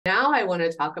Now I want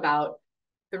to talk about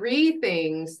three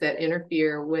things that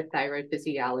interfere with thyroid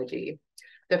physiology.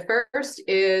 The first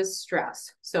is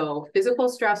stress. So physical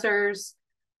stressors,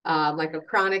 like a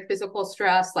chronic physical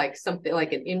stress, like something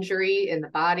like an injury in the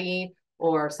body,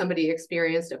 or somebody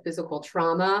experienced a physical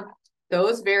trauma,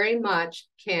 those very much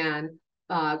can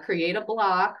create a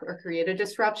block or create a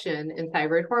disruption in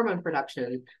thyroid hormone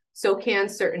production. So can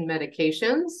certain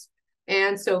medications,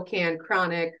 and so can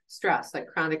chronic stress, like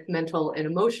chronic mental and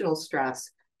emotional stress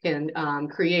can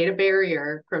create a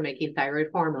barrier for making thyroid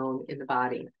hormone in the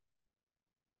body.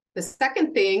 The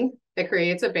second thing that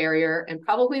creates a barrier, and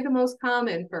probably the most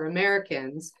common for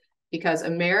Americans, because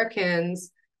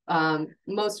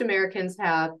most Americans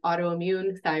have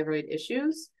autoimmune thyroid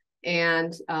issues,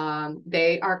 and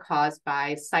they are caused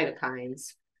by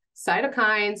cytokines.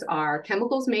 Cytokines are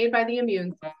chemicals made by the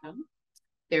immune system.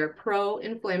 They're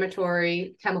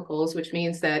pro-inflammatory chemicals, which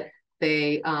means that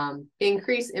they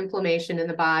increase inflammation in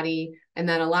the body. And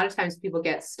then a lot of times people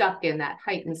get stuck in that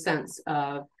heightened sense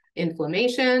of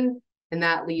inflammation, and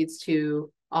that leads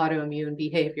to autoimmune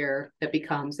behavior that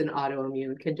becomes an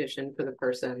autoimmune condition for the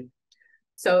person.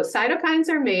 So cytokines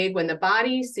are made when the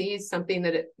body sees something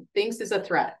that it thinks is a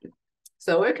threat.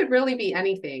 So it could really be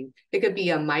anything. It could be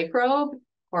a microbe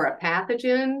or a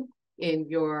pathogen in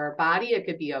your body. It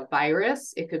could be a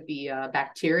virus. It could be a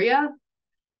bacteria.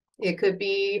 It could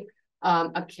be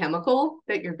a chemical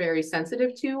that you're very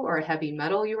sensitive to, or a heavy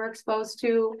metal you were exposed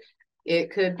to.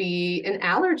 It could be an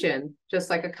allergen,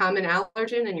 just like a common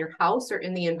allergen in your house or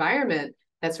in the environment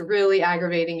that's really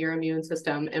aggravating your immune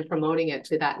system and promoting it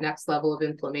to that next level of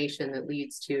inflammation that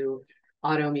leads to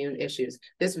autoimmune issues.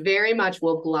 This very much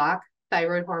will block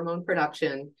thyroid hormone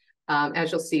production,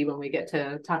 as you'll see when we get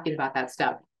to talking about that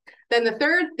step. Then the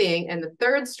third thing, and the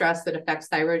third stress that affects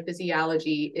thyroid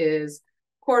physiology, is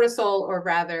cortisol, or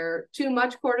rather too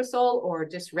much cortisol or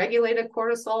dysregulated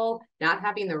cortisol, not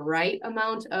having the right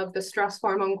amount of the stress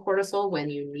hormone cortisol when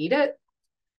you need it.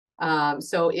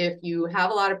 So if you have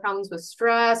a lot of problems with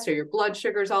stress, or your blood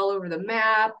sugar's all over the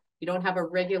map, you don't have a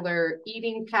regular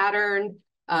eating pattern,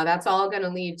 that's all going to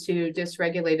lead to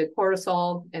dysregulated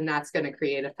cortisol, and that's going to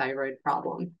create a thyroid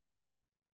problem.